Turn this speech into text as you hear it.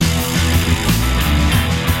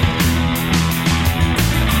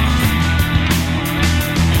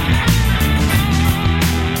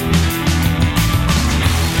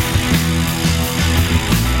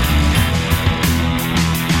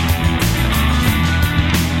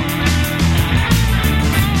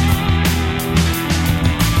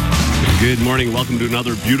Good morning. Welcome to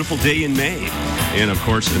another beautiful day in May. And, of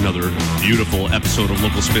course, another beautiful episode of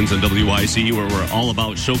Local Spins on WYC, where we're all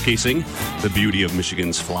about showcasing the beauty of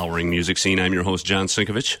Michigan's flowering music scene. I'm your host, John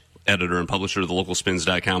Sinkovich, editor and publisher of the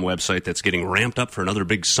LocalSpins.com website that's getting ramped up for another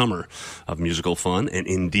big summer of musical fun. And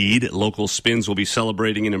indeed, Local Spins will be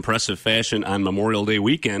celebrating in impressive fashion on Memorial Day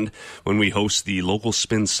weekend when we host the Local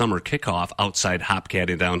Spins Summer Kickoff outside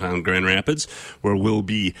Hopcat in downtown Grand Rapids, where we'll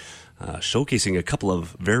be showcasing a couple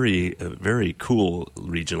of very cool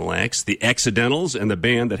regional acts, the Accidentals, and the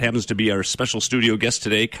band that happens to be our special studio guest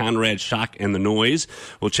today, Conrad Shock and the Noise.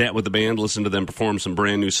 We'll chat with the band, listen to them perform some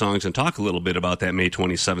brand new songs, and talk a little bit about that May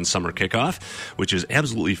 27th summer kickoff, which is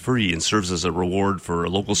absolutely free and serves as a reward for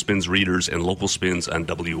Local Spins readers and Local Spins on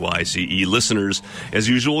WYCE listeners. As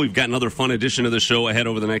usual, we've got another fun edition of the show ahead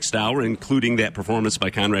over the next hour, including that performance by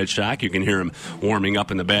Conrad Shock. You can hear him warming up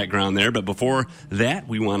in the background there. But before that,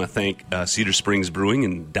 we want to thank Cedar Springs Brewing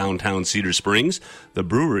in downtown Cedar Springs. The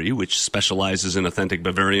brewery, which specializes in authentic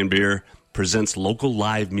Bavarian beer, presents local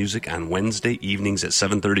live music on Wednesday evenings at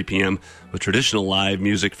 7:30 p.m. with traditional live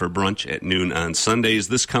music for brunch at noon on Sundays.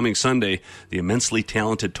 This coming Sunday, the immensely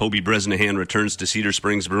talented Toby Bresnahan returns to Cedar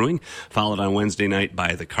Springs Brewing, followed on Wednesday night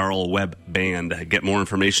by the Carl Webb Band. Get more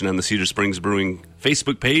information on the Cedar Springs Brewing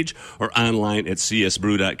Facebook page or online at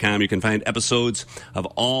csbrew.com. You can find episodes of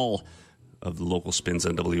all of the Local Spins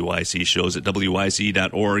on WYC shows at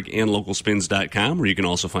WYC.org and LocalSpins.com, where you can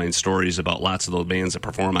also find stories about lots of those bands that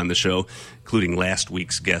perform on the show, including last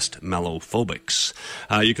week's guest, Mellophobics.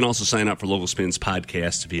 You can also sign up for Local Spins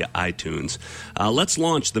podcasts via iTunes. Let's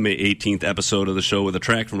launch the May 18th episode of the show with a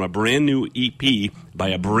track from a brand new EP by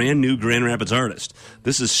a brand new Grand Rapids artist.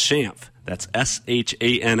 This is Shanf. That's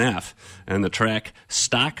SHANF, and the track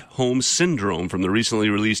Stockholm Syndrome from the recently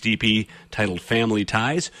released EP titled Family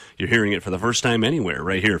Ties. You're hearing it for the first time anywhere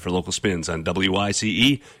right here for Local Spins on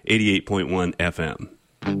WYCE 88.1 FM.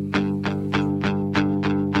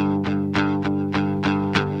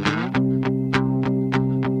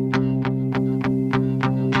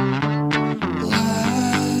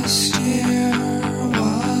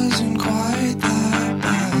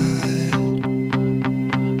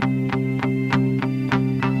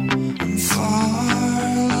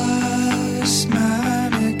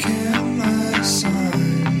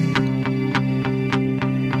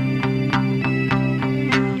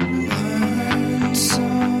 Learn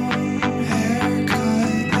some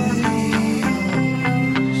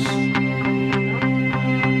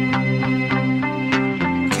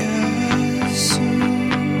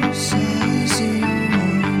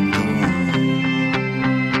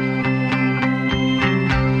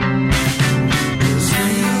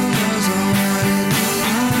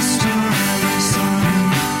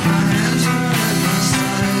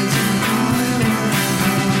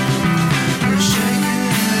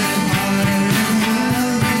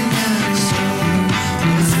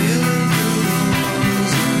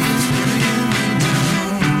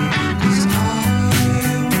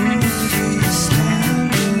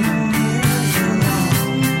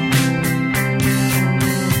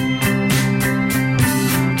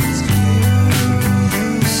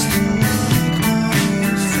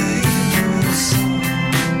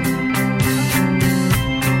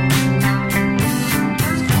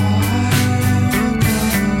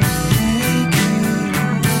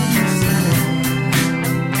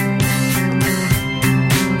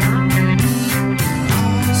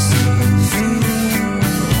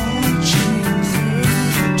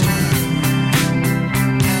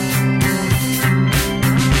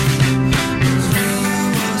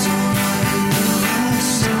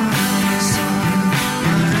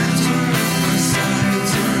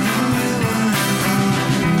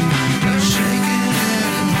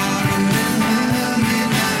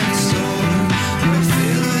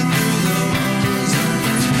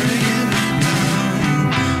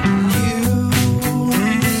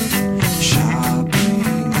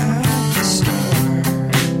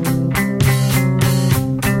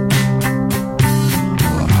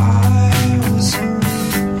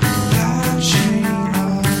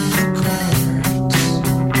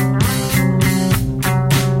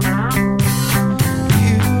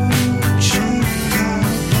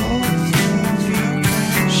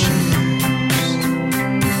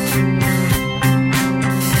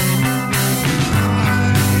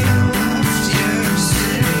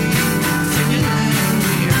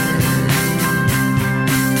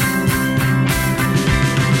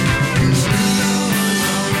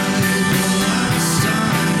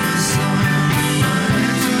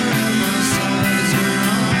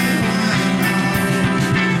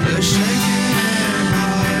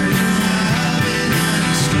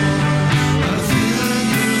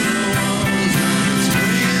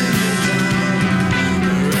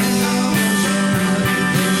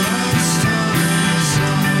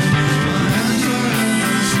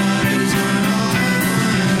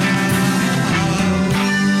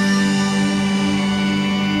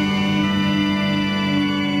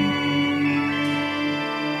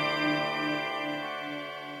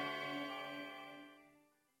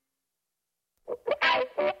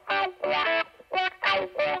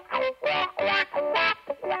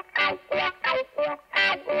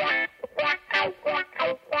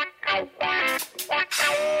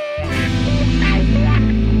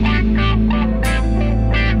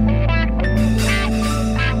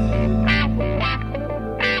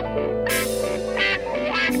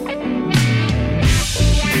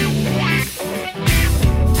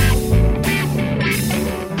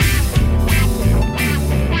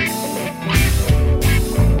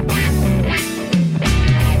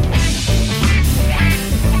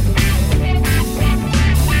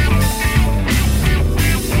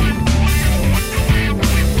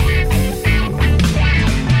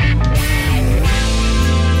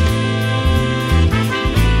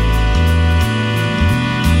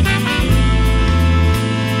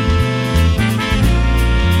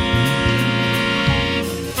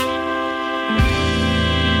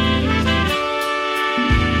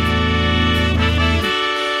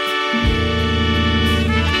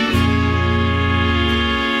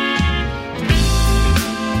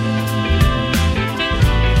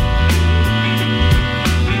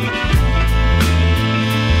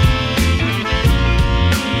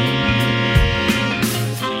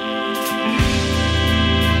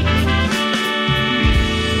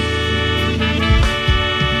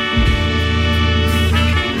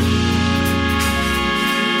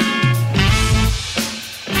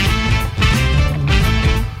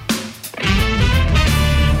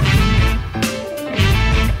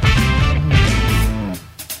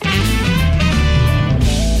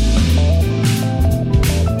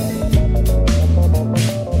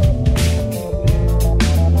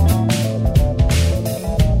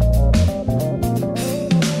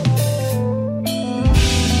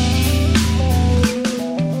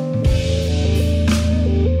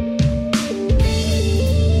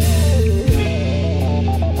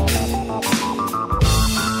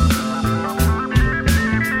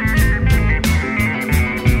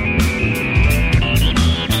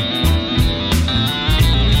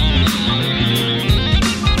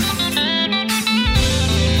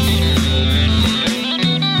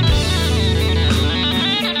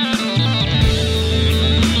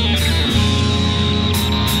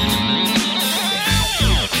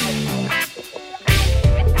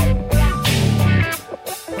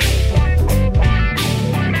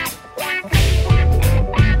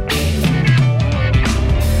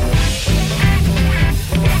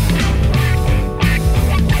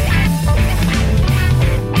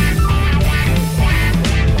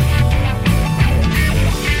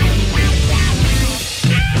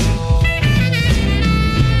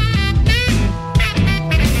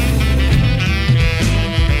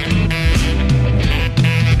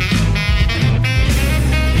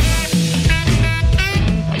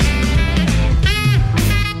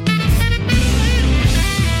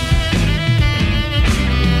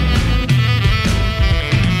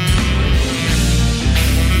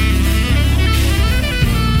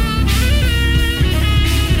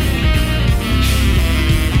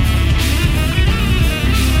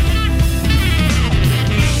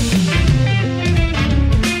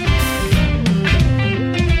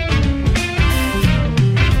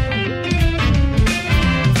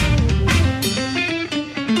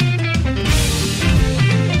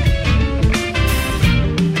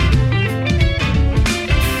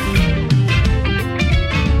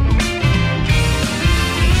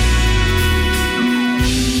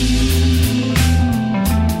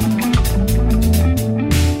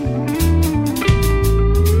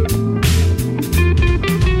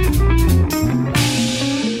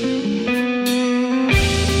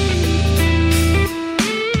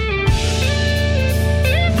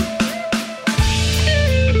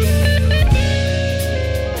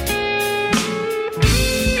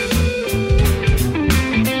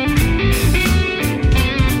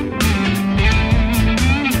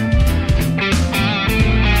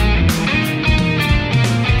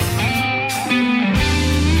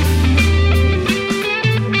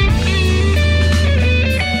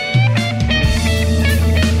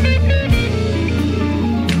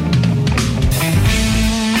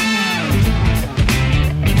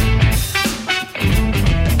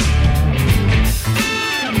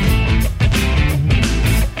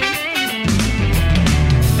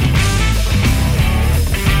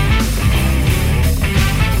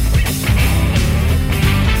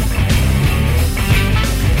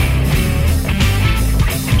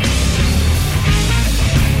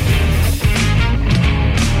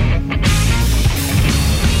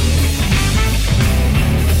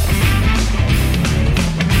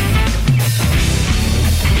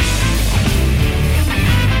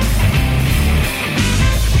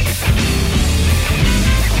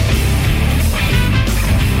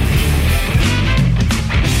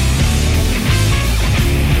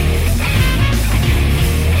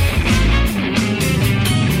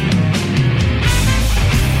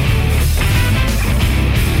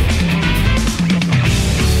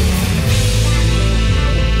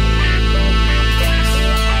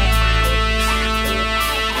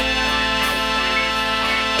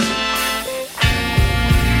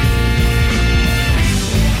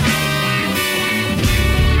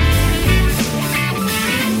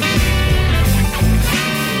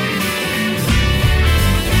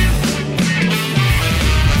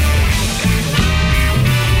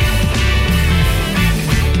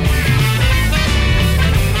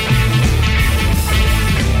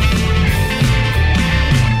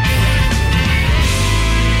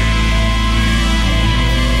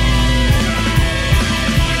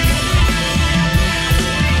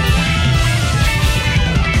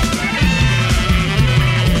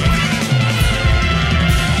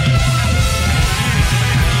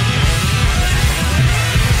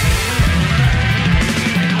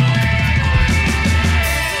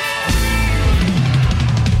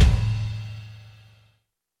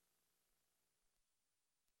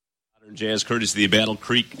Jazz courtesy of the Battle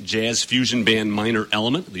Creek Jazz Fusion Band Minor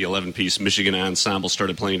Element. The 11-piece Michigan ensemble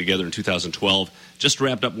started playing together in 2012. Just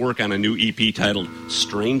wrapped up work on a new EP titled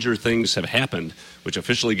Stranger Things Have Happened, which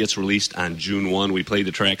officially gets released on June 1. We played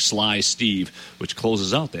the track Sly Steve, which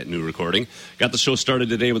closes out that new recording. Got the show started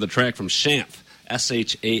today with a track from Shanf,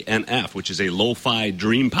 SHANF, which is a lo-fi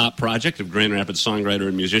dream pop project of Grand Rapids songwriter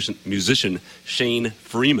and musician Shane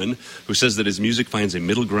Freeman, who says that his music finds a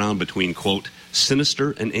middle ground between, quote,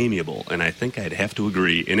 sinister and amiable. And I think I'd have to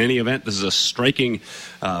agree. In any event, this is a striking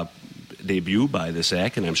debut by this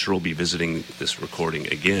act, and I'm sure we'll be visiting this recording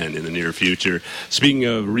again in the near future. Speaking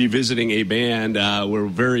of revisiting a band, we're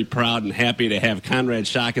very proud and happy to have Conrad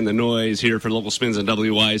Shock and the Noise here for Local Spins on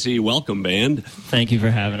WYZ. Welcome, band. Thank you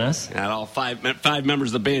for having us. Got all five members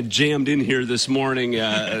of the band jammed in here this morning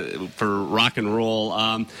for rock and roll.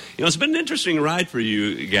 It's been an interesting ride for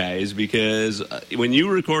you guys because when you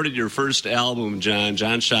recorded your first album,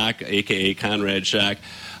 John Shock, a.k.a. Conrad Shock,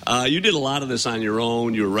 you did a lot of this on your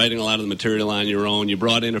own. You were writing a lot of the material on your own. You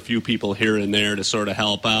brought in a few people here and there to sort of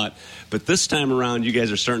help out. But this time around, you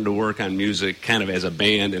guys are starting to work on music kind of as a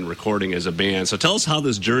band and recording as a band. So tell us how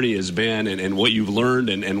this journey has been and what you've learned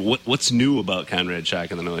and what's new about Conrad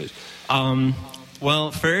Shock and the Noise.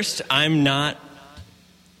 Well, first, my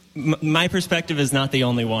perspective is not the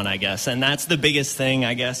only one, I guess. And that's the biggest thing,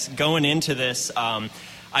 I guess. Going into this,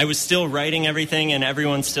 I was still writing everything and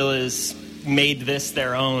everyone still is made this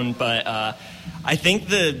their own, but I think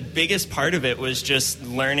the biggest part of it was just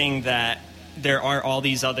learning that there are all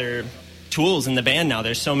these other tools in the band now.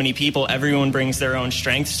 There's so many people, everyone brings their own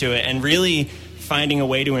strengths to it, and really finding a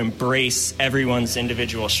way to embrace everyone's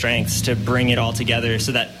individual strengths to bring it all together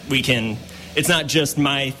so that we can, it's not just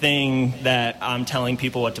my thing that I'm telling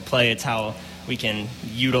people what to play, it's how we can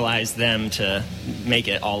utilize them to make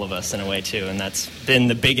it all of us in a way too, and that's been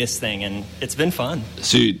the biggest thing, and it's been fun.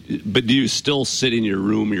 But do you still sit in your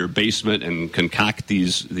room, your basement, and concoct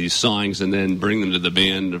these songs, and then bring them to the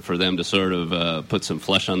band for them to sort of put some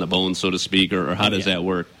flesh on the bones, so to speak, or how does that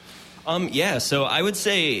work? So I would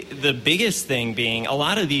say the biggest thing being a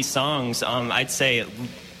lot of these songs, I'd say,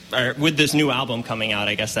 with this new album coming out,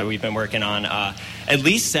 I guess, that we've been working on, at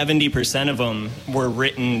least 70% of them were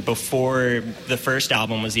written before the first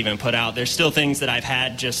album was even put out. There's still things that I've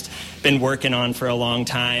had just been working on for a long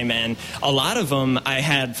time, and a lot of them I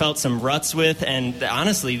had felt some ruts with, and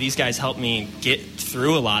honestly, these guys helped me get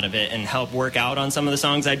through a lot of it and help work out on some of the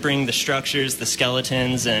songs. I'd bring the structures, the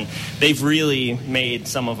skeletons, and they've really made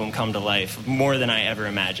some of them come to life more than I ever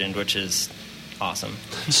imagined, which is awesome.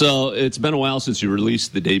 So it's been a while since you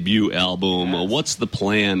released the debut album. Yes. What's the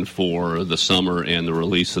plan for the summer and the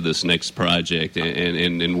release of this next project,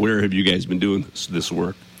 and where have you guys been doing this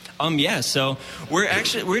work? So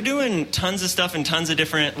we're doing tons of stuff in tons of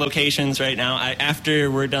different locations right now. After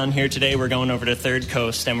we're done here today, we're going over to Third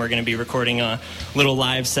Coast, and we're going to be recording a little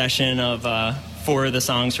live session of 4 of the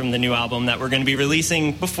songs from the new album that we're going to be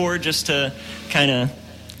releasing before, just to kind of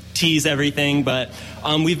tease everything. But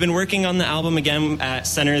we've been working on the album again at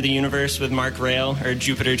Center of the Universe with Mark Rail, or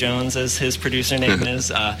Jupiter Jones as his producer name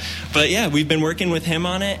is. But yeah, we've been working with him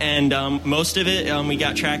on it, and most of it we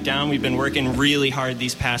got tracked down. We've been working really hard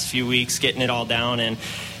these past few weeks getting it all down, and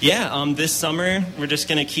this summer we're just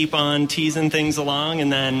going to keep on teasing things along,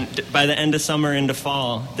 and then by the end of summer into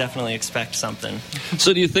fall, definitely expect something.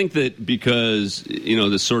 So do you think that because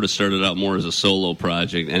this sort of started out more as a solo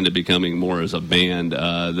project, ended up becoming more as a band,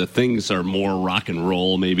 the things are more rock and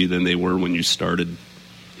roll maybe than they were when you started?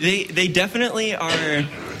 They definitely are,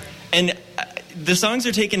 and the songs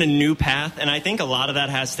are taking a new path, and I think a lot of that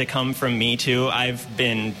has to come from me too. I've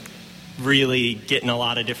been really getting a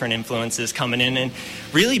lot of different influences coming in and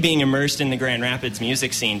really being immersed in the Grand Rapids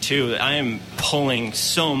music scene too. I am pulling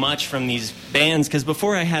so much from these bands, because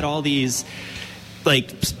before I had all these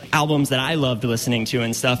albums that I loved listening to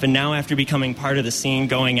and stuff, and now after becoming part of the scene,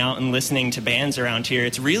 going out and listening to bands around here,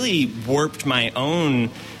 it's really warped my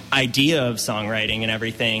own idea of songwriting and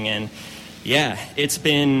everything. And it's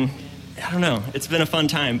been a fun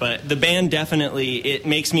time, but the band definitely, it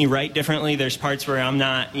makes me write differently. There's parts where I'm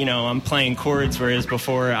not, I'm playing chords, whereas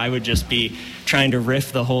before I would just be trying to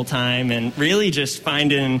riff the whole time, and really just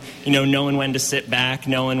finding, knowing when to sit back,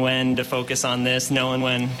 knowing when to focus on this,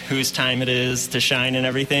 knowing whose time it is to shine and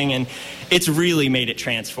everything. And it's really made it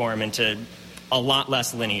transform into a lot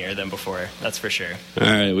less linear than before, that's for sure. All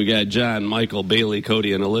right, we got John, Michael, Bailey,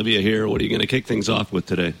 Cody, and Olivia here. What are you going to kick things off with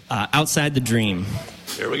today? Outside the Dream.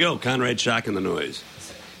 Here we go, Conrad Shock and the Noise.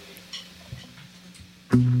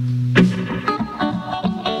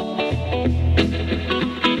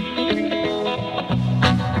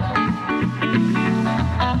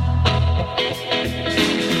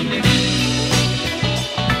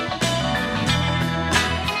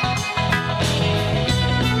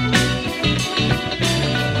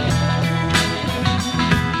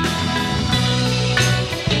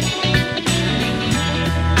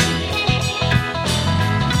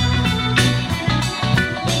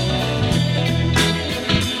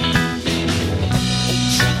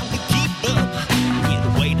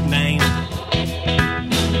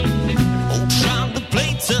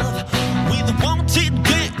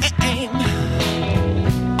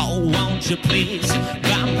 you please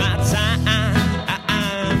buy my time?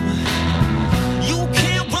 You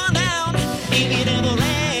can't run out in the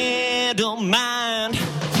land of mine.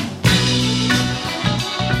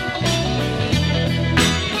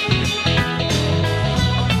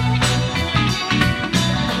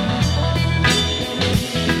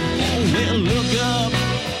 Well, look up,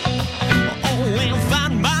 oh, and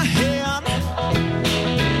find my hand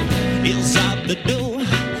inside the door.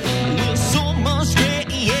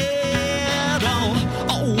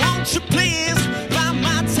 Won't you please buy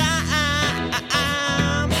my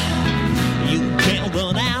time? You can't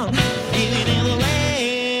run out in the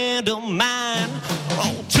land of mine.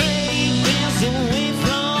 Oh, take this away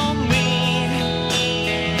from me.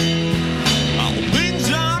 Oh, things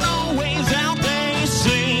aren't always how they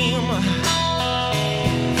seem.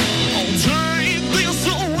 Oh, take this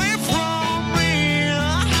away from me.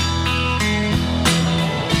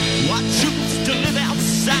 I choose to live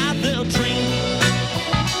outside the dream.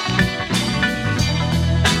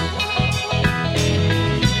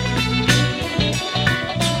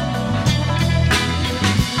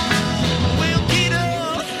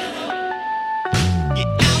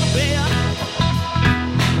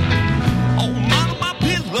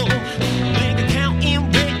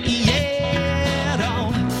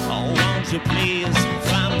 Please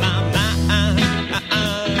find my mind.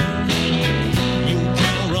 You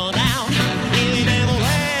can't run out in the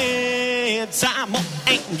land time,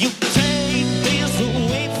 and you take this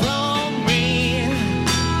away from me.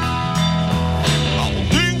 Oh,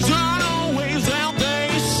 things aren't always how they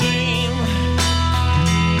seem.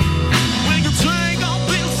 When you take all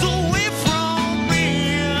this away from me,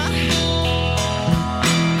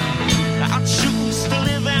 I choose to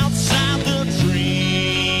live outside the dream.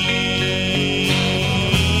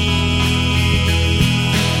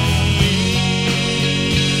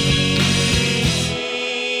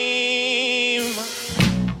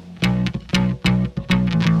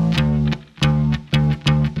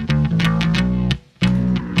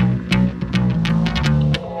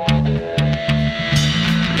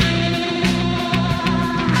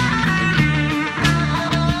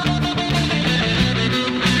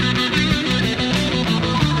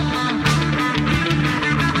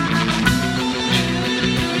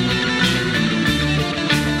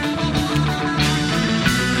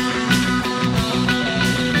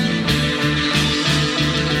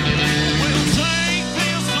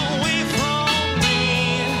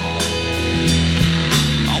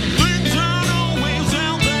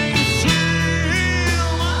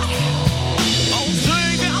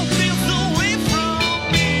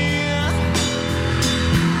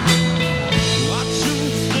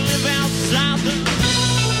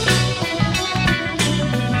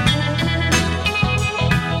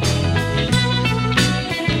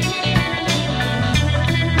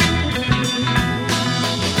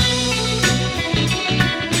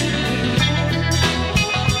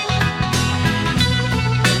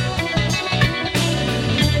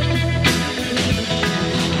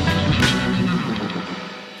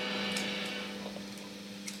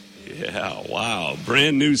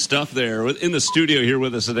 Brand new stuff there. In the studio here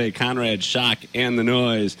with us today, Conrad Schock and the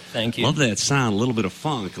Noise. Thank you. Love that sound. A little bit of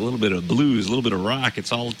funk, a little bit of blues, a little bit of rock.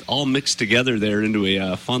 It's all mixed together there into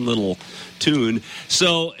a fun little tune.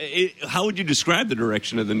 So how would you describe the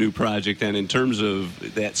direction of the new project then in terms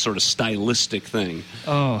of that sort of stylistic thing?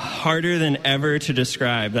 Oh, harder than ever to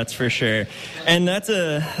describe, that's for sure. And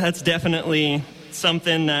that's definitely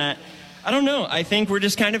something that, I don't know, I think we're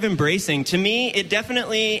just kind of embracing. To me, it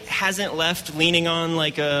definitely hasn't left leaning on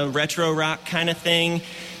like a retro rock kind of thing.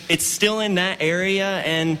 It's still in that area,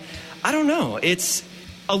 and I don't know, it's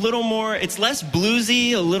a little more, it's less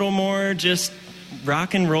bluesy, a little more just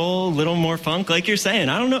rock and roll, a little more funk, like you're saying.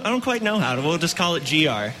 I don't quite know how to. We'll just call it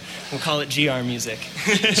GR. We'll call it GR music.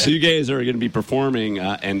 So you guys are going to be performing,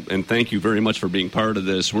 and thank you very much for being part of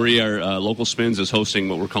this. We are, Local Spins is hosting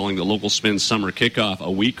what we're calling the Local Spins Summer Kickoff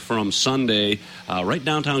a week from Sunday, right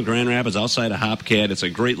downtown Grand Rapids, outside of Hopcat. It's a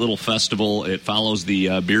great little festival. It follows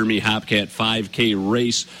the Beer Me Hopcat 5K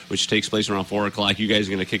race, which takes place around 4 o'clock. You guys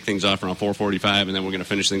are going to kick things off around 4:45, and then we're going to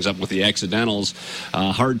finish things up with the Accidentals,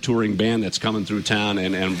 hard touring band that's coming through town,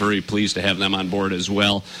 and I'm very pleased to have them on board as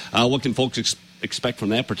well. What can folks expect from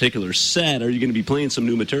that particular set? Are you going to be playing some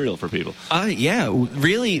new material for people? Yeah,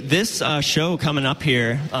 really, this show coming up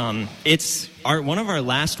here, it's one of our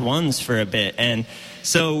last ones for a bit, and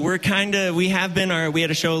so we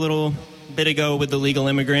had a show a little bit ago with the Legal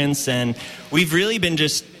Immigrants, and we've really been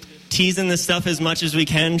just teasing this stuff as much as we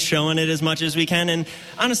can, showing it as much as we can, and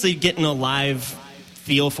honestly getting a live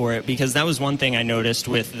feel for it, because that was one thing I noticed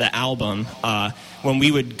with the album. When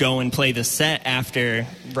we would go and play the set after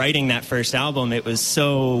writing that first album, it was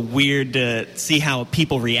so weird to see how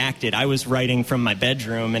people reacted. I was writing from my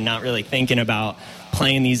bedroom and not really thinking about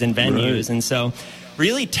playing these in venues. Right. And so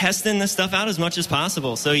really testing this stuff out as much as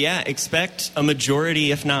possible. So yeah, expect a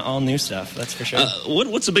majority, if not all, new stuff. That's for sure.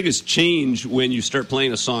 What's the biggest change when you start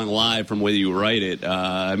playing a song live from whether you write it?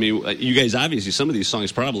 I mean, you guys obviously, some of these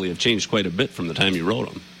songs probably have changed quite a bit from the time you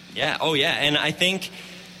wrote them. Yeah, oh yeah, and I think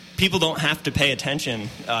people don't have to pay attention.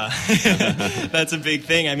 That's a big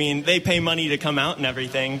thing. I mean, they pay money to come out and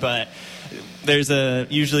everything, but there's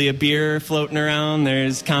usually a beer floating around,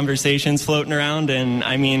 there's conversations floating around, and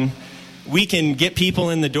I mean, we can get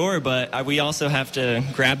people in the door, but we also have to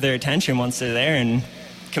grab their attention once they're there and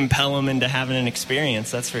compel them into having an experience.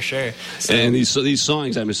 That's for sure. So, and these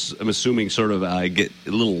songs, I'm assuming, sort of get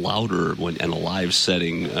a little louder when in a live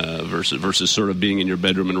setting versus sort of being in your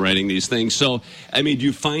bedroom and writing these things. So, I mean, do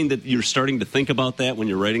you find that you're starting to think about that when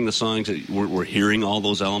you're writing the songs? That we're hearing all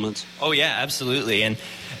those elements? Oh yeah, absolutely. And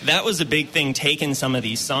that was a big thing, taking some of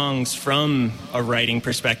these songs from a writing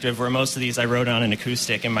perspective, where most of these I wrote on an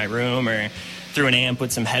acoustic in my room or through an amp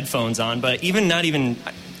with some headphones on, but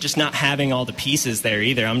just not having all the pieces there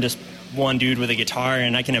either. I'm just one dude with a guitar,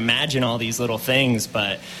 and I can imagine all these little things,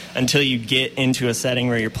 but until you get into a setting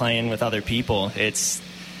where you're playing with other people, it's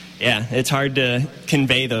hard to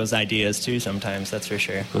convey those ideas too sometimes, that's for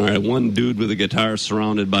sure. All right, one dude with a guitar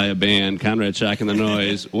surrounded by a band, Conrad Shock and the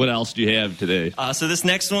Noise. What else do you have today? So this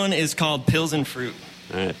next one is called Pills and Fruit.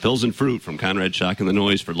 All right, Pills and Fruit from Conrad Shock and the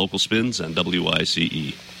Noise for Local Spins on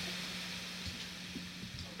WYCE.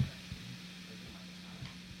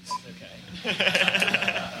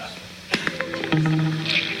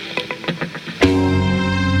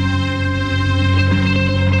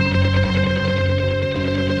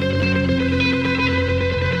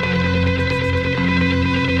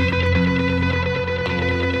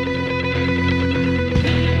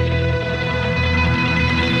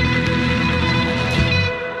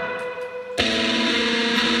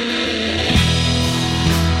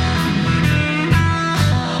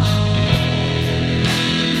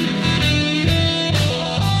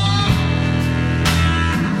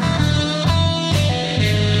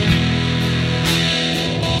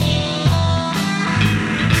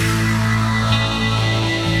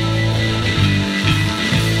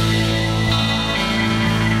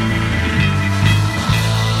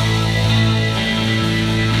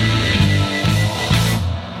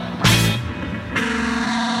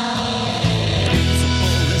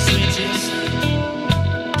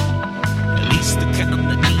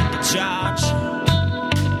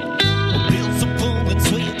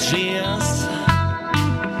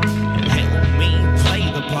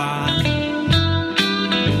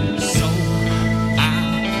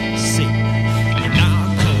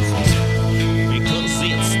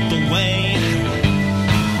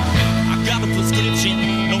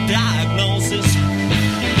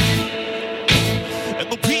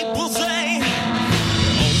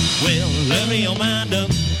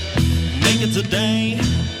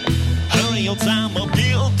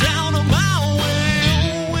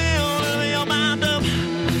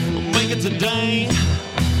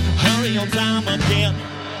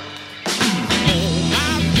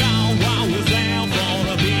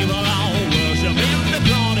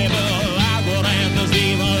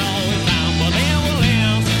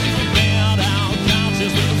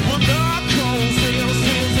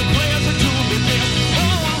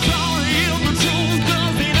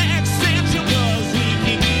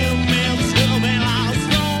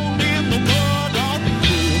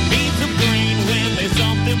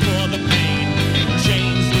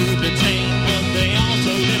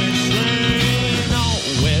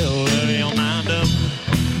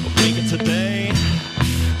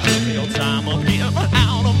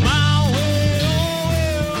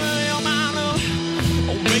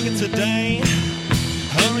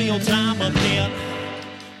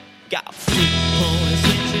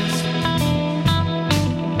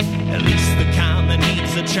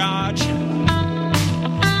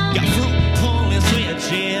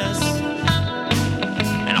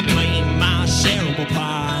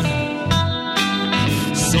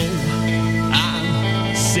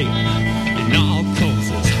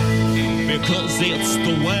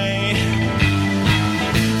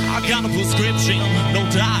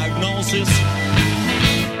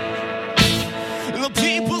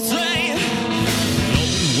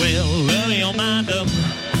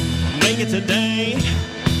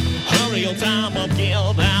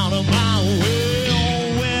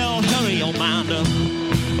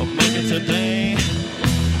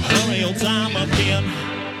 real time again.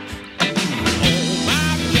 Oh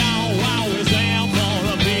my God, always there for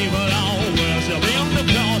the people, always in the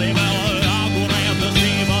party, but awkward and the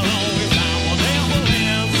steam, always time on never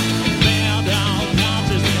ends. Their down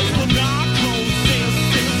consciousness, the narcosis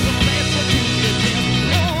is the message to the death.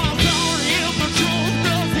 Oh, I'm sorry if the truth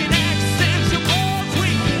doesn't accent your voice.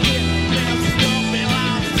 We can get that stuff in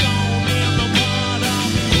our song in the mud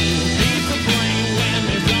of who needs to blame when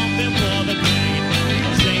there's something for the pain.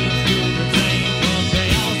 Saints do the same, but they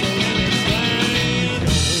also understand.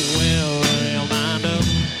 Oh, well, reminder,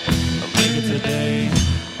 make it today.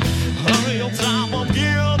 Hurry your time up,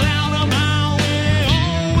 get down of my way. Oh,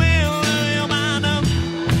 well, reminder,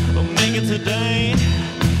 make it today.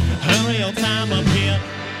 Hurry your time up here.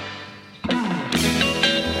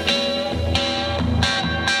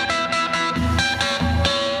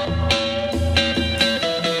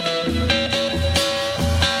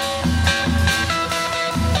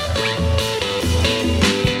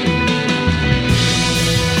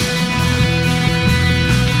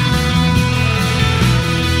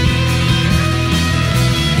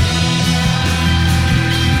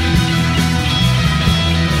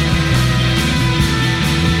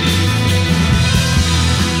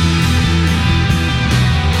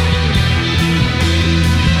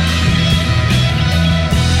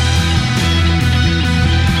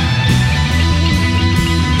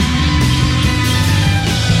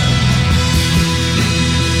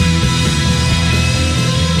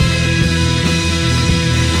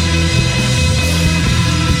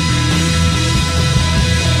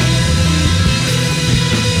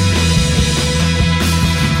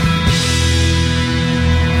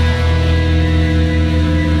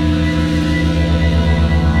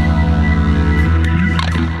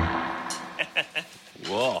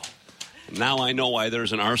 Whoa. Now I know why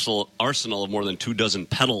there's an arsenal of more than 24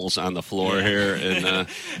 pedals on the floor here in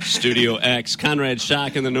Studio X. Conrad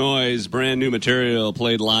Schock and the Noise, brand new material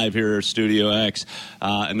played live here at Studio X.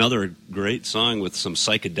 Another great song with some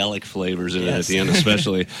psychedelic flavors in it at the end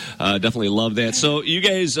especially. Definitely love that. So you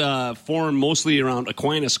guys form mostly around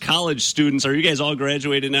Aquinas College students. Are you guys all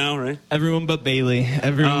graduated now, right? Everyone but Bailey.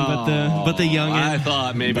 Everyone but the youngin. I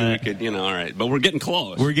thought maybe we could, all right. But we're getting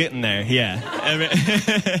close. We're getting there,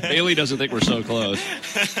 yeah. Bailey doesn't think we're so close.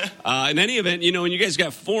 In any event, when you guys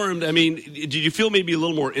got formed, I mean, did you feel maybe a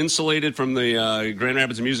little more insulated from the Grand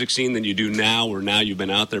Rapids music scene than you do now, where now you've been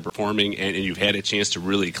out there performing and you've had a chance to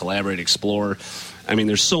really collaborate, explore? I mean,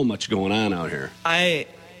 there's so much going on out here. I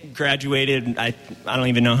graduated, I don't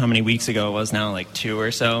even know how many weeks ago it was now, like 2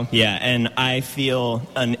 or so. Yeah, and I feel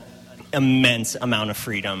an immense amount of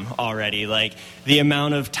freedom already. Like, the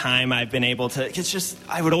amount of time I've been able to, it's just,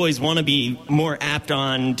 I would always want to be more apt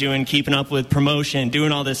on keeping up with promotion,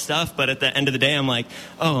 doing all this stuff, but at the end of the day, I'm like,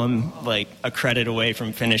 oh, I'm like a credit away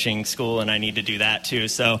from finishing school, and I need to do that too.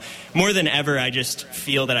 So more than ever, I just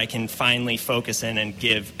feel that I can finally focus in and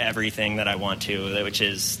give everything that I want to, which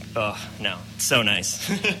is, it's so nice.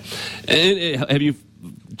 And have you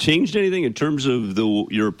changed anything in terms of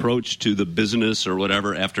your approach to the business or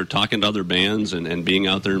whatever after talking to other bands and being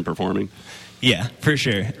out there and performing? Yeah, for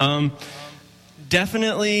sure.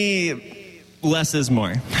 Definitely less is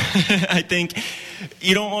more. I think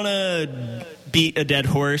you don't want to beat a dead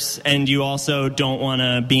horse, and you also don't want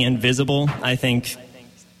to be invisible. I think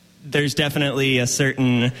there's definitely a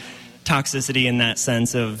certain toxicity in that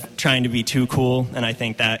sense of trying to be too cool, and I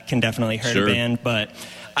think that can definitely hurt a band, but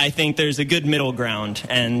I think there's a good middle ground,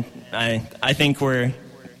 and I think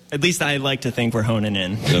at least I like to think we're honing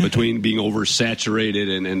in. Between being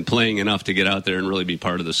oversaturated and playing enough to get out there and really be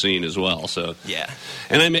part of the scene as well. So yeah.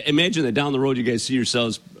 And I imagine that down the road you guys see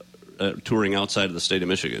yourselves touring outside of the state of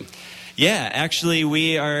Michigan. Yeah, actually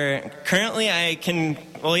we are currently, I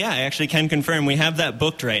actually can confirm we have that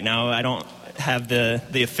booked right now. I don't have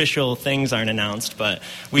the official things aren't announced, but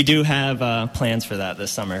we do have plans for that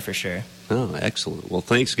this summer for sure. Oh, excellent. Well,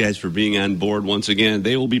 thanks, guys, for being on board once again.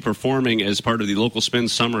 They will be performing as part of the Local Spin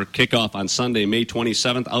Summer Kickoff on Sunday, May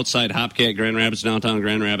 27th, outside Hopcat, Grand Rapids, downtown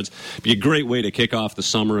Grand Rapids. Be a great way to kick off the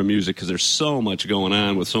summer of music because there's so much going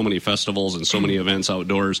on with so many festivals and so many events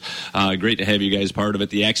outdoors. Great to have you guys part of it.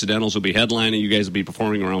 The Accidentals will be headlining. You guys will be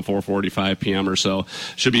performing around 4:45 p.m. or so.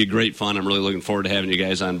 Should be a great fun. I'm really looking forward to having you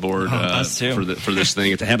guys on board for this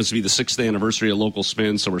thing. It happens to be the 6th anniversary of Local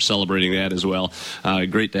Spin, so we're celebrating that as well.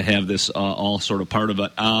 Great to have this all sort of part of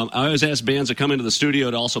it. I always ask bands that come into the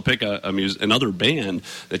studio to also pick another band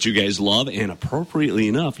that you guys love, and appropriately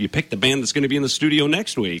enough, you picked the band that's going to be in the studio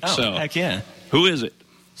next week. Oh, heck yeah. Who is it?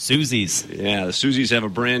 Susie's. Yeah, the Susies have a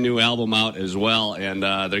brand new album out as well, and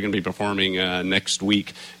they're going to be performing next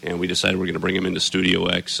week. And we decided we're going to bring them into Studio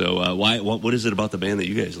X. So, what is it about the band that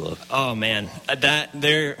you guys love? Oh man,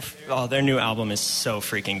 their new album is so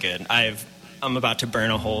freaking good. I'm about to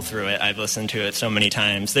burn a hole through it. I've listened to it so many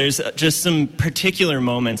times. There's just some particular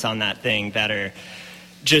moments on that thing that are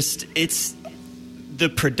just it's the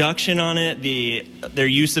production on it, their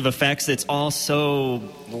use of effects. It's all so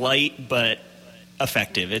light but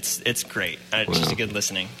effective. It's great. Just a good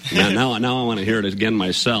listening. now I want to hear it again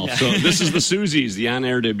myself. Yeah. So this is the Susies, the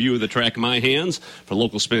on-air debut of the track My Hands for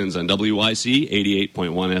Local Spins on WYC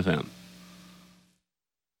 88.1 FM.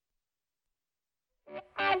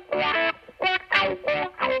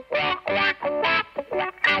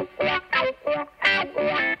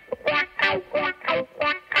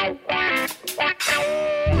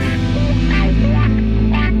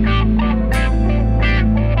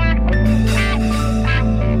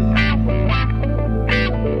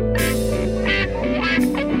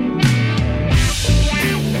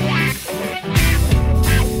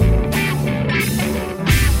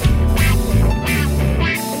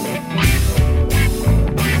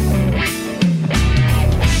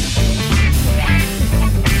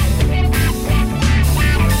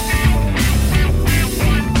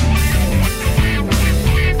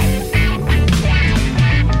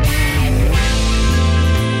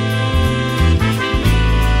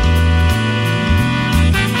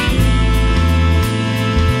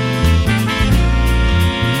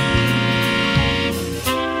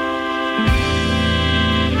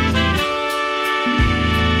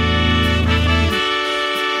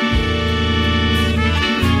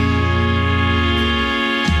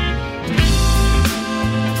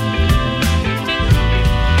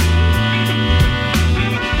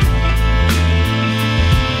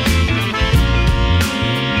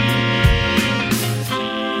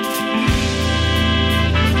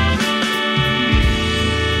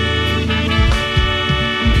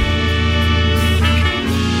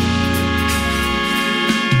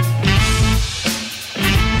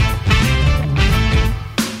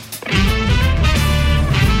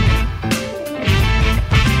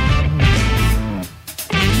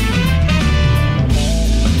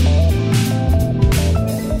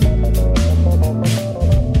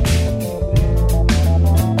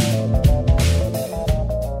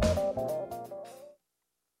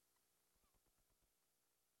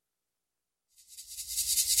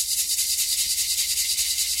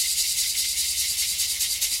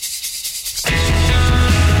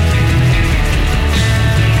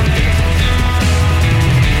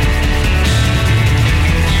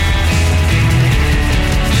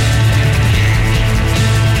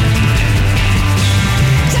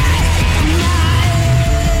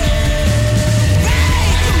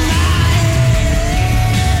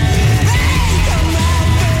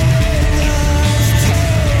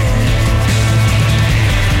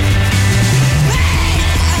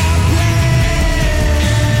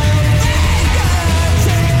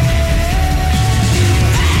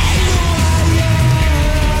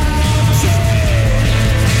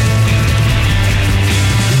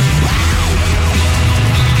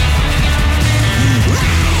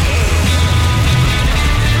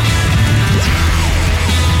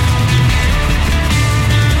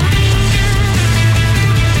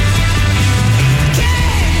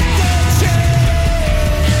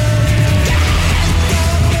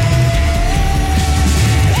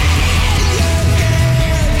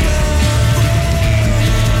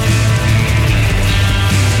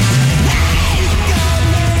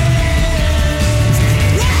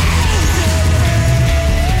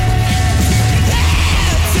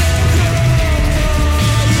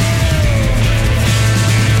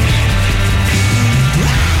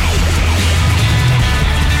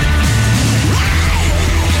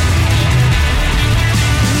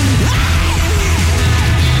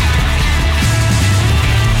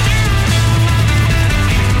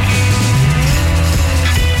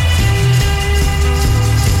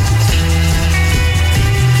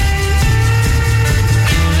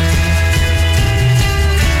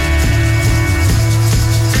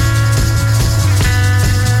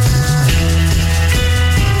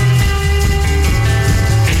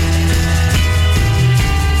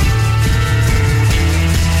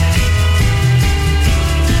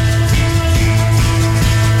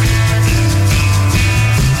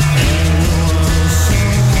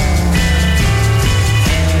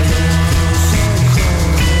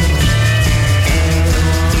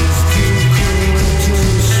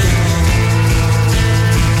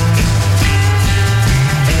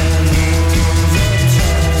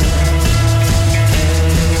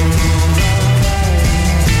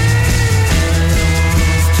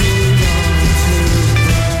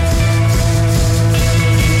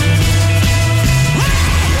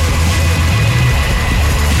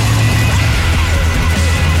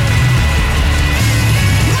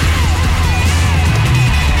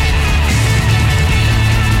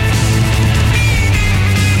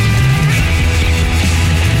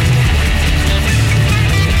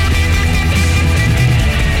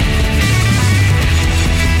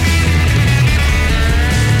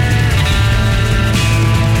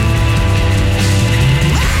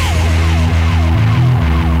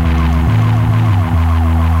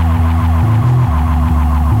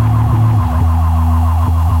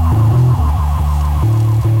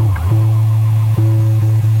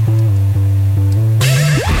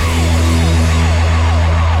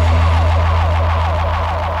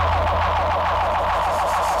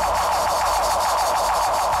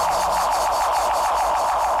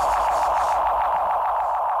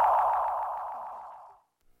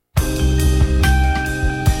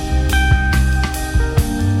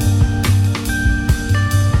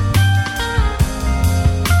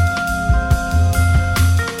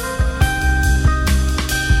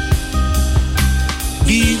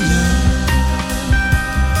 Be love,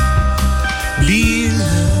 be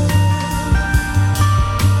love.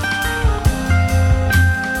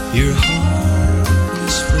 Your heart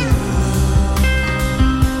is full of love.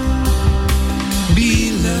 Be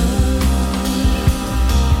love,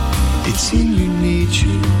 it's in your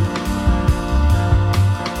nature.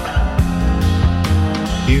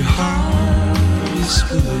 Your heart is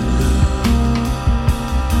full of love.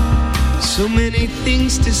 So many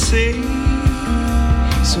things to say,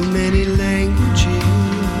 so many languages.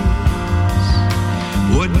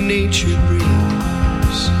 What nature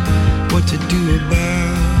brings, what to do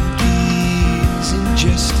about these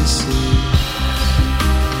injustices.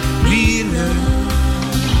 Be love,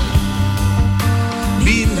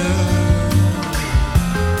 be love.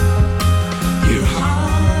 Your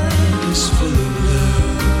heart is full of love.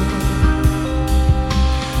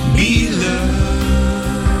 Be love,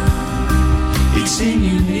 it's in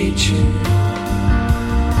your nature.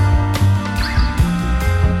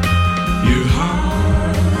 Your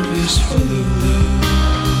heart is full of love.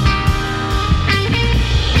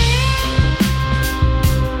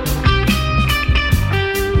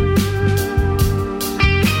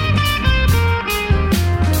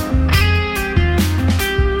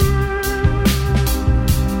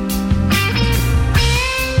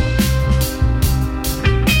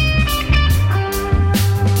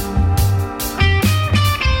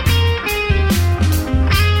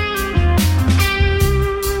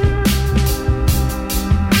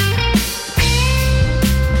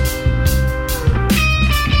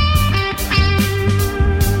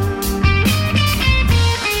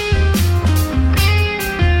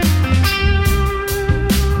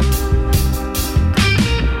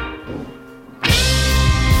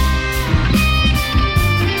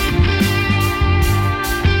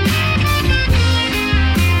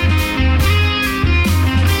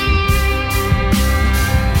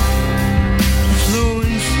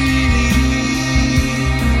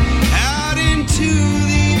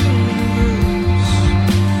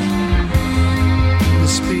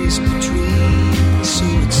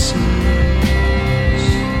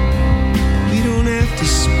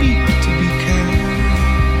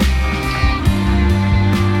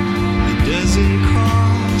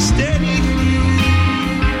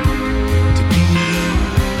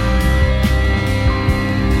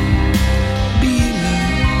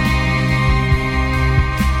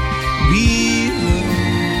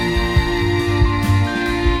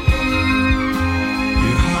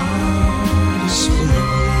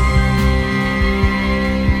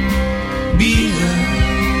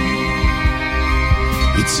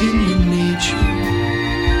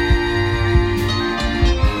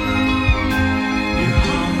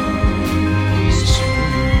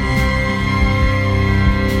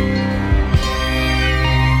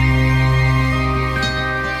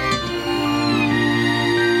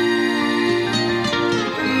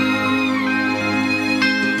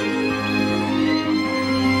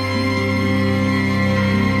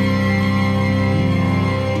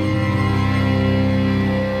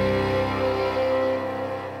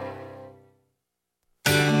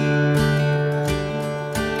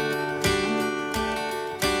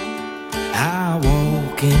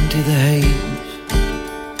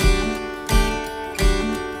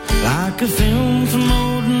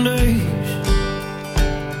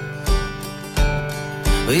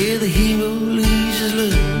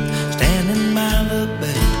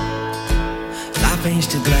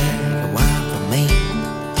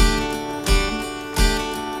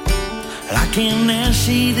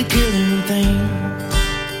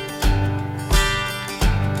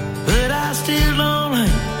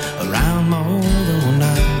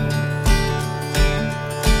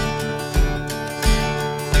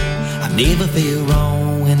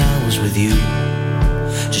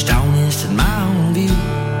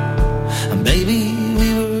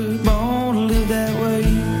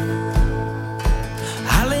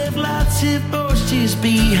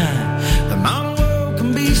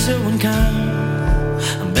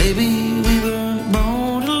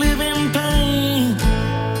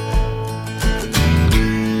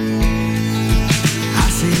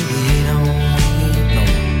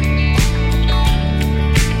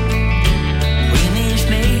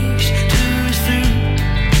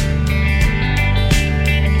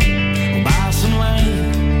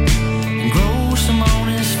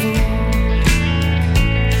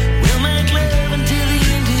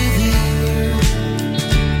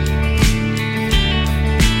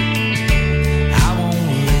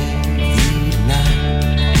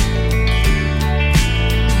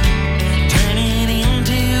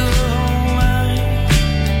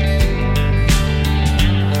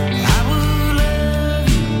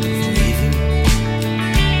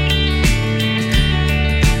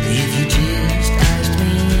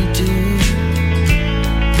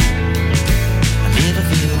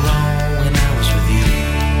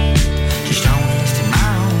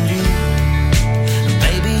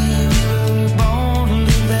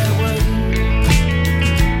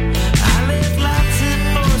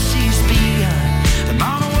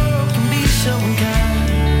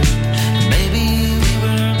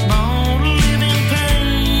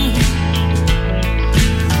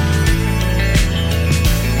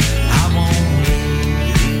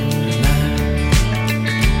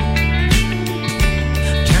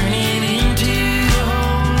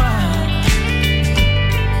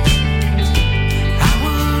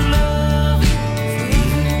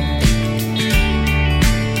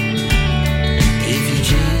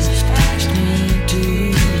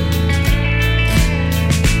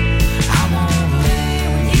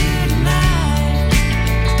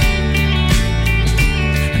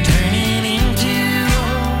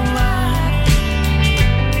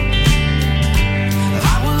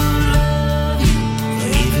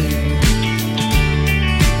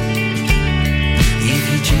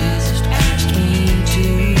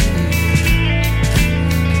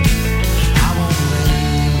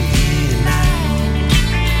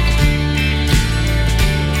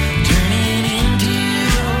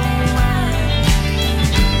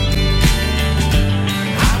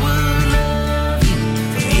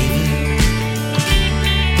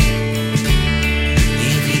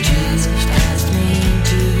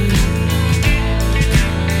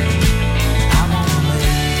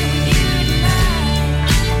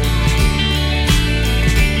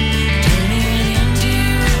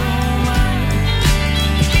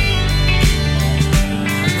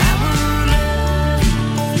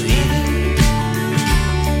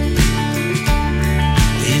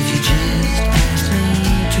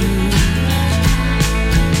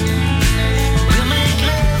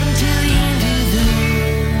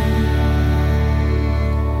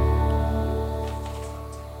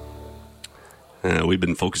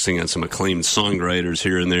 been focusing on some acclaimed songwriters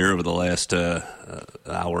here and there over the last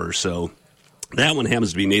hour or so. That one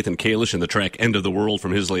happens to be Nathan Kalish and the track End of the World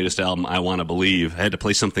from his latest album, I Want to Believe. I had to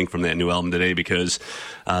play something from that new album today because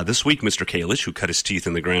this week, Mr. Kalish, who cut his teeth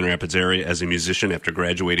in the Grand Rapids area as a musician after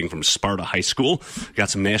graduating from Sparta High School, got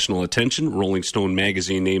some national attention. Rolling Stone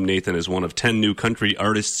magazine named Nathan as one of 10 new country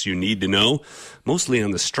artists you need to know, mostly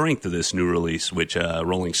on the strength of this new release, which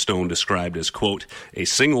Rolling Stone described as, quote, a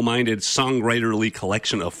single-minded songwriterly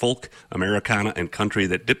collection of folk, Americana, and country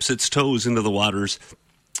that dips its toes into the waters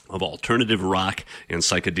of alternative rock and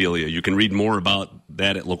psychedelia. You can read more about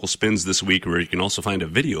that at Local Spins this week, where you can also find a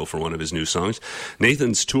video for one of his new songs.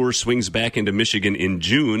 Nathan's tour swings back into Michigan in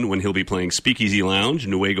June when he'll be playing Speakeasy Lounge,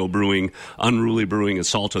 Nuevo Brewing, Unruly Brewing, and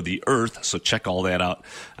Salt of the Earth. So check all that out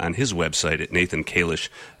on his website at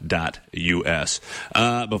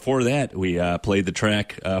nathankalish.us. Before that, we played the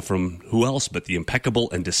track from who else but the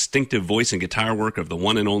impeccable and distinctive voice and guitar work of the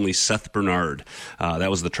one and only Seth Bernard. That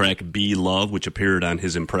was the track Be Love, which appeared on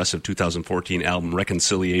his impressive 2014 album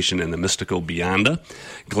Reconciliation and the Mystical Beyonda.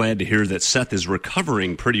 Glad to hear that Seth is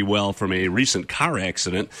recovering pretty well from a recent car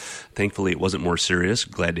accident. Thankfully, it wasn't more serious.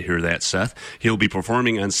 Glad to hear that, Seth. He'll be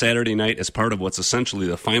performing on Saturday night as part of what's essentially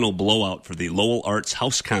the final blowout for the Lowell Arts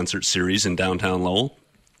House Concert Series in downtown Lowell.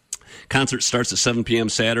 Concert starts at 7 p.m.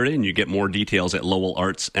 Saturday, and you get more details at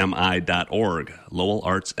lowelartsmi.org.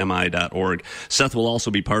 lowelartsmi.org. Seth will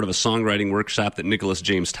also be part of a songwriting workshop that Nicholas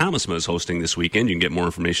James Thomasma is hosting this weekend. You can get more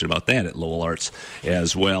information about that at Lowell Arts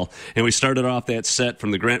as well. And we started off that set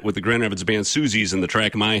with the Grand Rapids band Susie's and the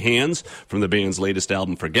track My Hands from the band's latest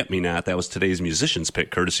album, Forget Me Not. That was today's musician's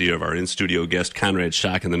pick, courtesy of our in-studio guest, Conrad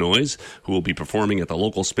Shock and the Noise, who will be performing at the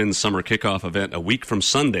Local Spins Summer Kickoff event a week from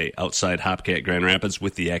Sunday outside Hopcat Grand Rapids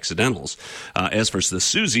with the Accidentals. As for the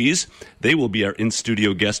Susies, they will be our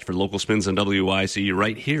in-studio guest for Local Spins on WYCE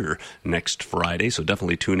right here next Friday, so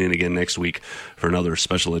definitely tune in again next week for another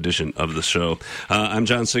special edition of the show. I'm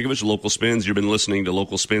John Sigovich, Local Spins. You've been listening to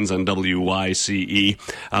Local Spins on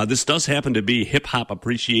WYCE. This does happen to be Hip Hop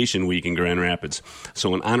Appreciation Week in Grand Rapids,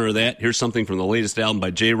 so in honor of that, here's something from the latest album by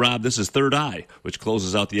J-Rob. This is Third Eye, which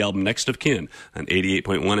closes out the album Next of Kin on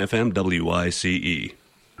 88.1 FM WYCE.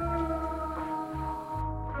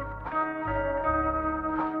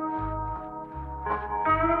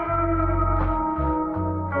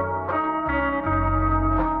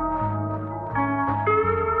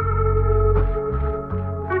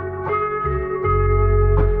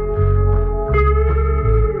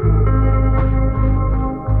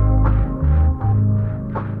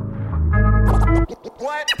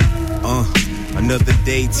 Another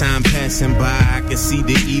day, time passing by. I can see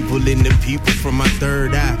the evil in the people from my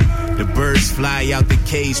third eye. The birds fly out the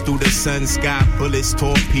cage through the sun sky. Bullets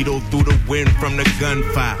torpedo through the wind from the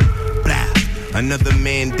gunfire. Blah. Another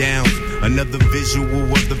man down. Another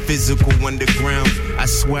visual of the physical underground. I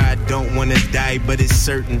swear I don't wanna die, but it's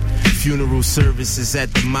certain. Funeral services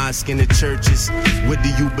at the mosque and the churches. What do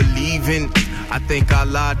you believe in? I thank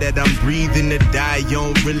Allah that I'm breathing. To die, you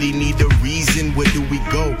don't really need a reason. Where do we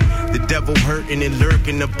go? The devil hurting and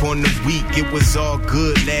lurking upon the weak. It was all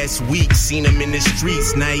good last week. Seen him in the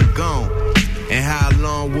streets, now he gone. And how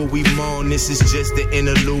long will we mourn? This is just the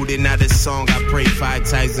interlude and not a song. I pray 5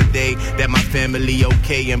 times a day that my family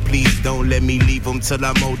okay. And please don't let me leave them till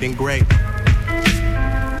I'm old and gray.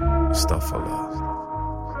 Astaghfirullah.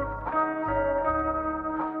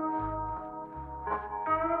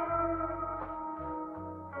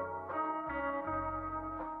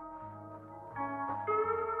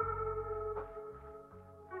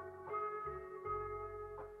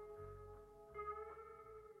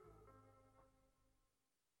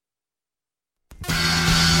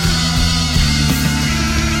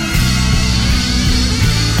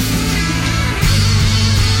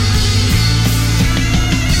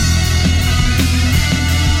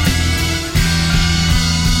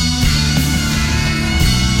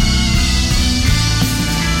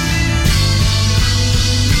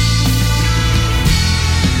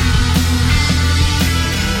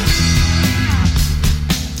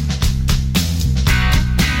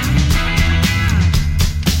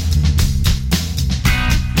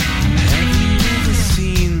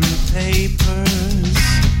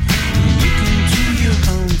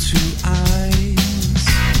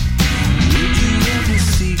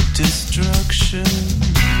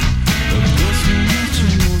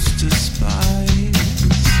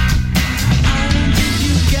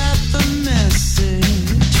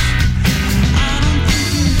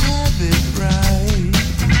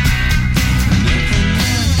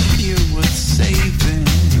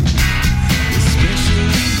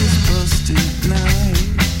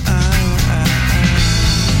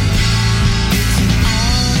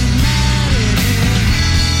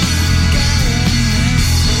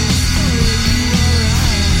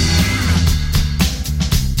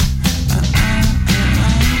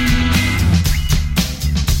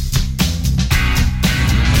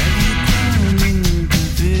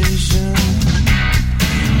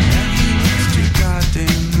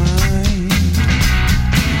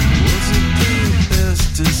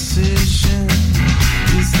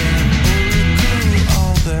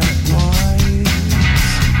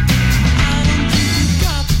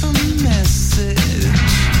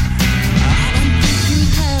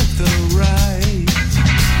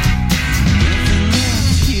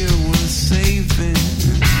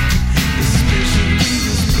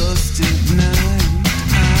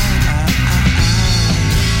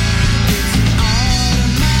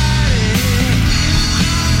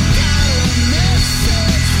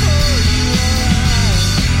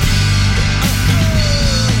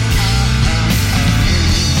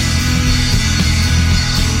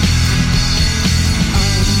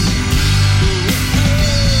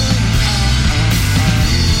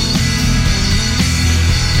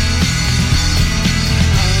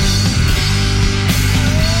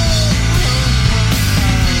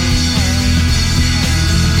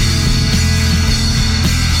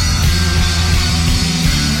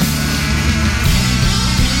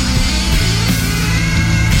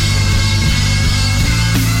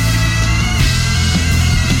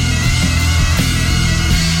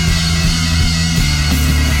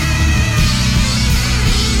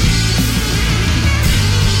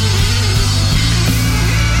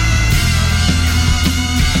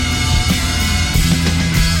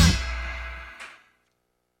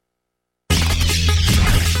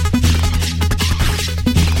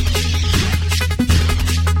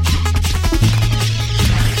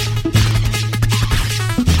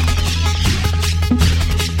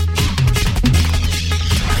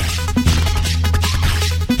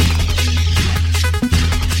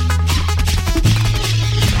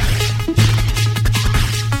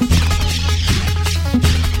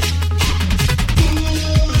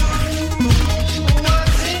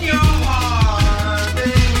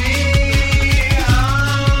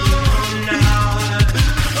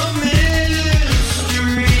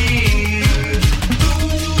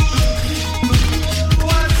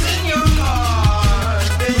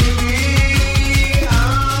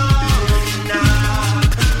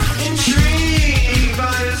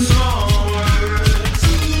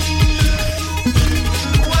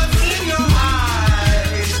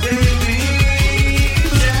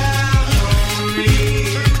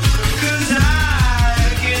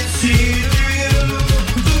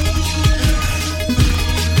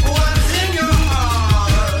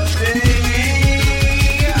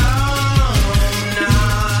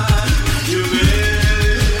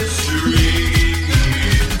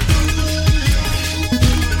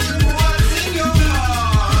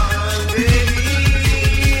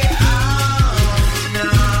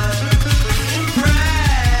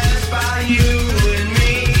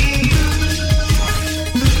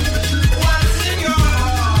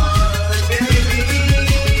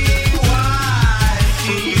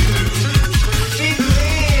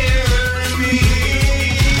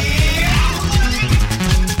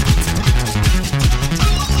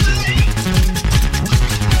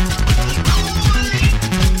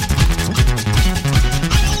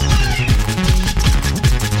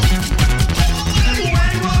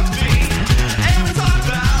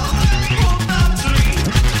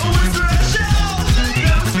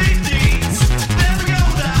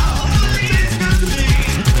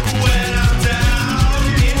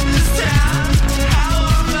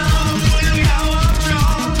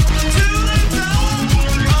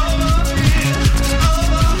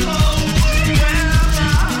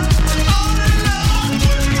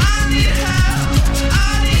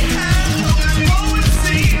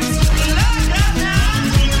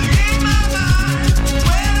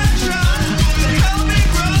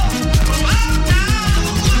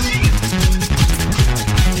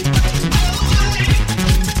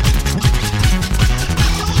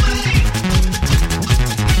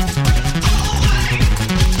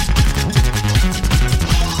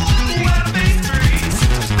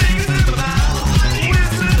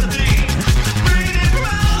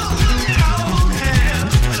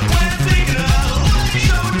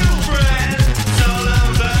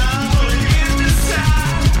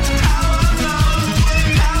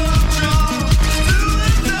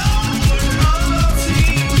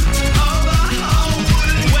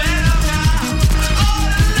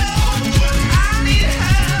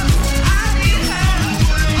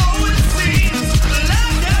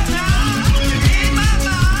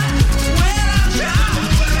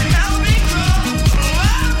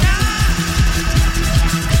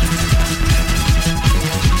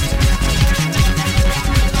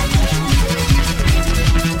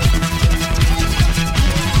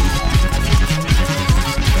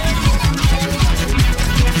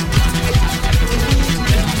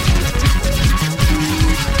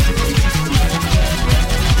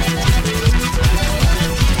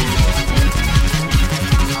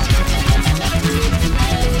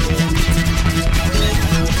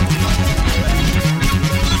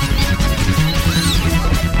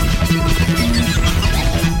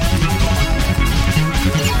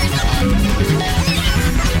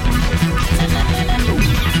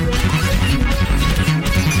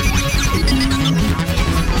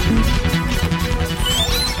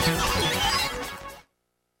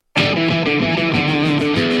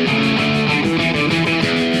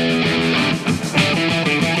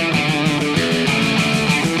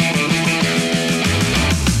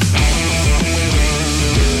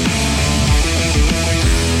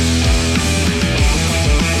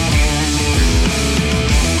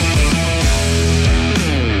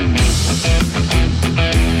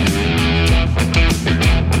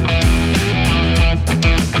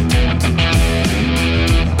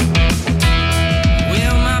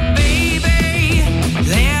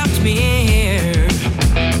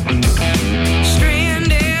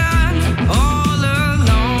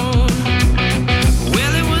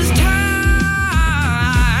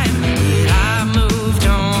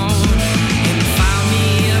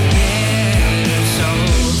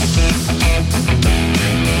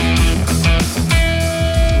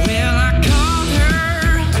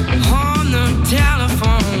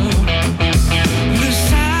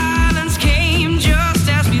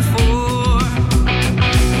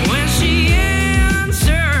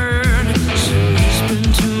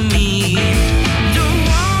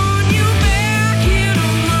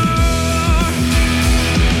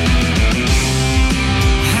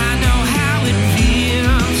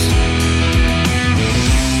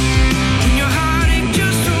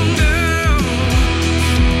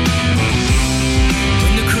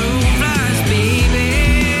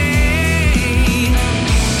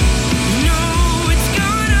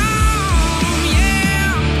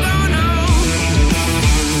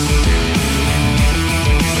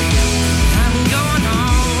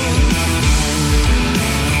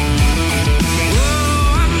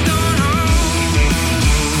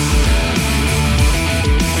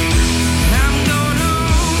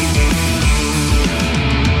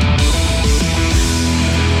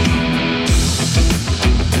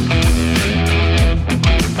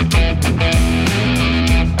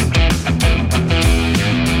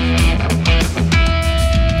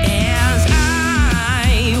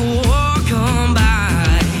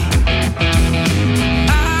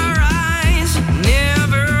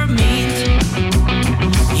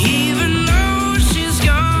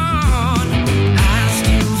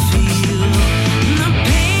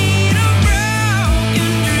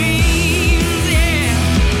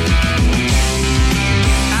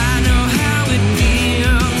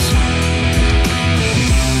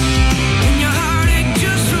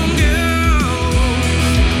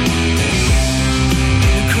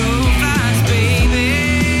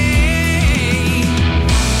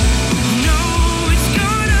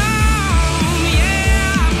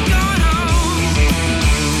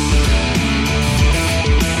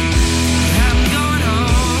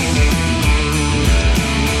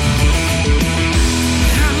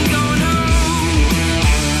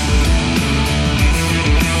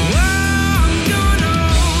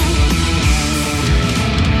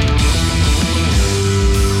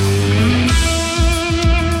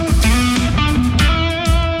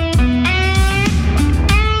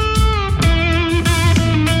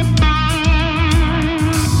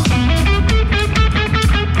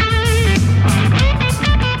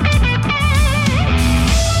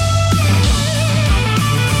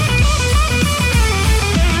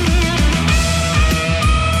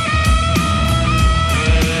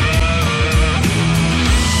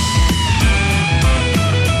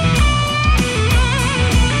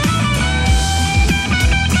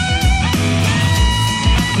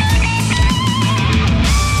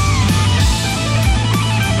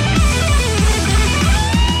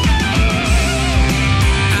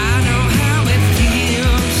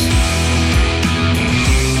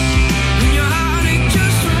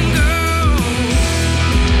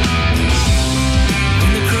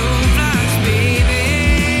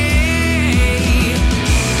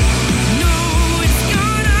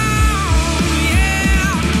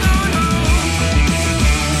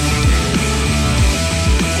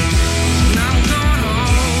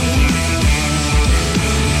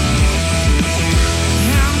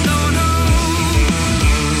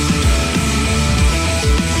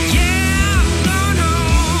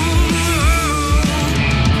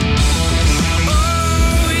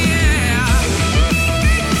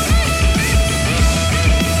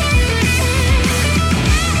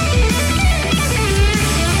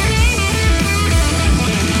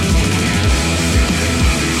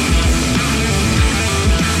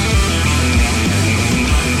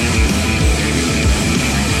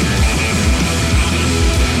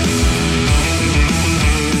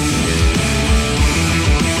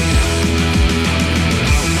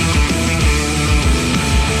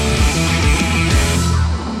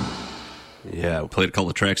 played a couple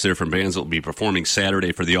of tracks there from bands that will be performing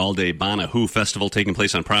Saturday for the all-day Bonahoo Festival taking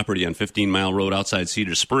place on property on 15 Mile Road outside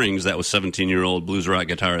Cedar Springs. That was 17-year-old blues rock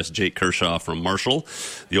guitarist Jake Kershaw from Marshall.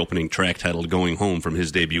 The opening track titled Going Home from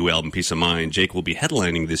his debut album Peace of Mind. Jake will be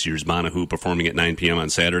headlining this year's Bonahoo, performing at 9 p.m.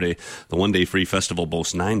 on Saturday. The one-day free festival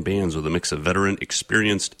boasts 9 bands with a mix of veteran,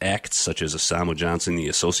 experienced acts such as Osamo Johnson, the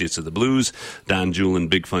Associates of the Blues, Don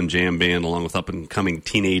Julin Big Fun Jam Band, along with up-and-coming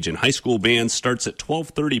teenage and high school bands. Starts at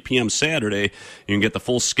 12:30 p.m. Saturday. You can get the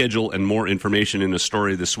full schedule and more information in a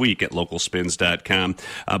story this week at localspins.com.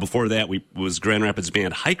 Before that, was Grand Rapids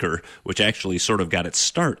band Hiker, which actually sort of got its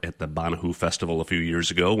start at the Bonahoo Festival a few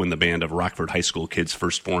years ago when the band of Rockford High School kids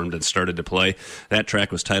first formed and started to play. That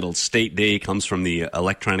track was titled State Day, comes from the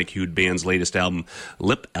electronic-hued band's latest album,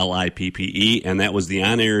 Lippe, L-I-P-P-E, and that was the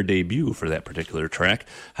on-air debut for that particular track.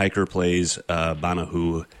 Hiker plays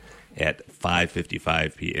Bonahoo at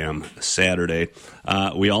 5:55 p.m. Saturday.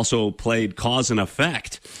 We also played Cause and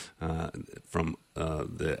Effect from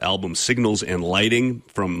the album Signals and Lighting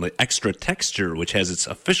from the Extra Texture, which has its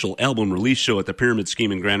official album release show at the Pyramid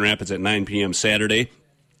Scheme in Grand Rapids at 9 p.m. Saturday.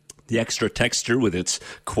 The Extra Texture, with its,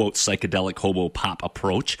 quote, psychedelic hobo pop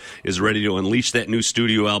approach, is ready to unleash that new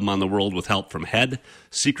studio album on the world with help from Head,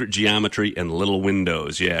 Secret Geometry, and Little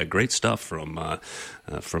Windows. Yeah, great stuff from that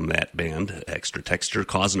band, Extra Texture.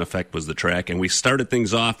 Cause and Effect was the track. And we started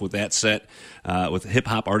things off with that set with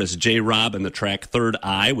hip-hop artist J-Rob and the track Third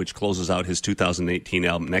Eye, which closes out his 2018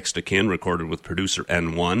 album Next to Kin, recorded with producer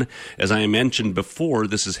N1. As I mentioned before,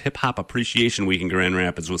 this is Hip Hop Appreciation Week in Grand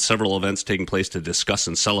Rapids, with several events taking place to discuss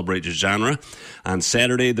and celebrate the genre. On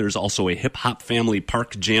Saturday, there's also a hip-hop family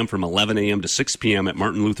park jam from 11 a.m. to 6 p.m. at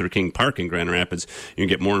Martin Luther King Park in Grand Rapids. You can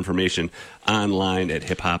get more information online at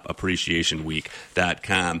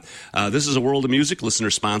hiphopappreciationweek.com. This is a World of Music,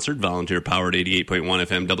 listener-sponsored, volunteer-powered 88.1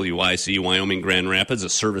 FM WYC, Wyoming, Grand Rapids, a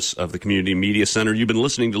service of the Community Media Center. You've been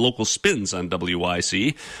listening to Local Spins on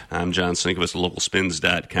WYC. I'm John Sinkovich at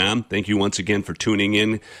localspins.com. Thank you once again for tuning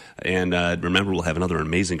in. And remember, we'll have another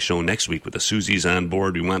amazing show next week with the Susies on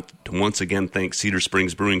board. We want to once again thank Cedar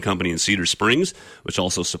Springs Brewing Company in Cedar Springs, which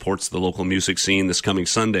also supports the local music scene. This coming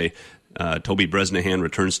Sunday, Toby Bresnahan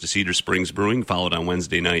returns to Cedar Springs Brewing, followed on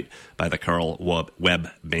Wednesday night by the Carl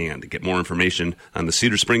Webb Band. Get more information on the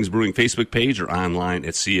Cedar Springs Brewing Facebook page or online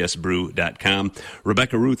at csbrew.com.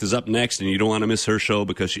 Rebecca Ruth is up next, and you don't want to miss her show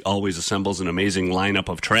because she always assembles an amazing lineup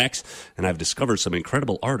of tracks, and I've discovered some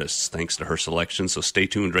incredible artists thanks to her selection, so stay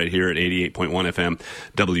tuned right here at 88.1 FM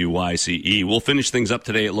WYCE. We'll finish things up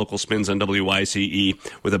today at Local Spins on WYCE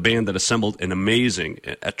with a band that assembled an amazing,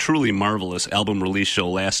 a truly marvelous album release show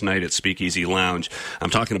last night at Speakeasy Lounge. I'm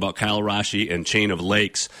talking about Kyle Rashi and Chain of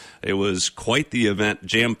Lakes. It was quite the event,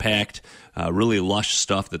 jam-packed, really lush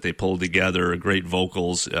stuff that they pulled together, great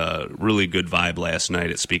vocals, really good vibe last night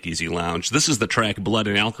at Speakeasy Lounge. This is the track Blood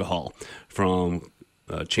and Alcohol from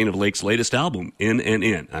Chain of Lakes' latest album, In and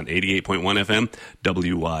In, on 88.1 FM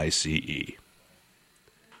WYCE.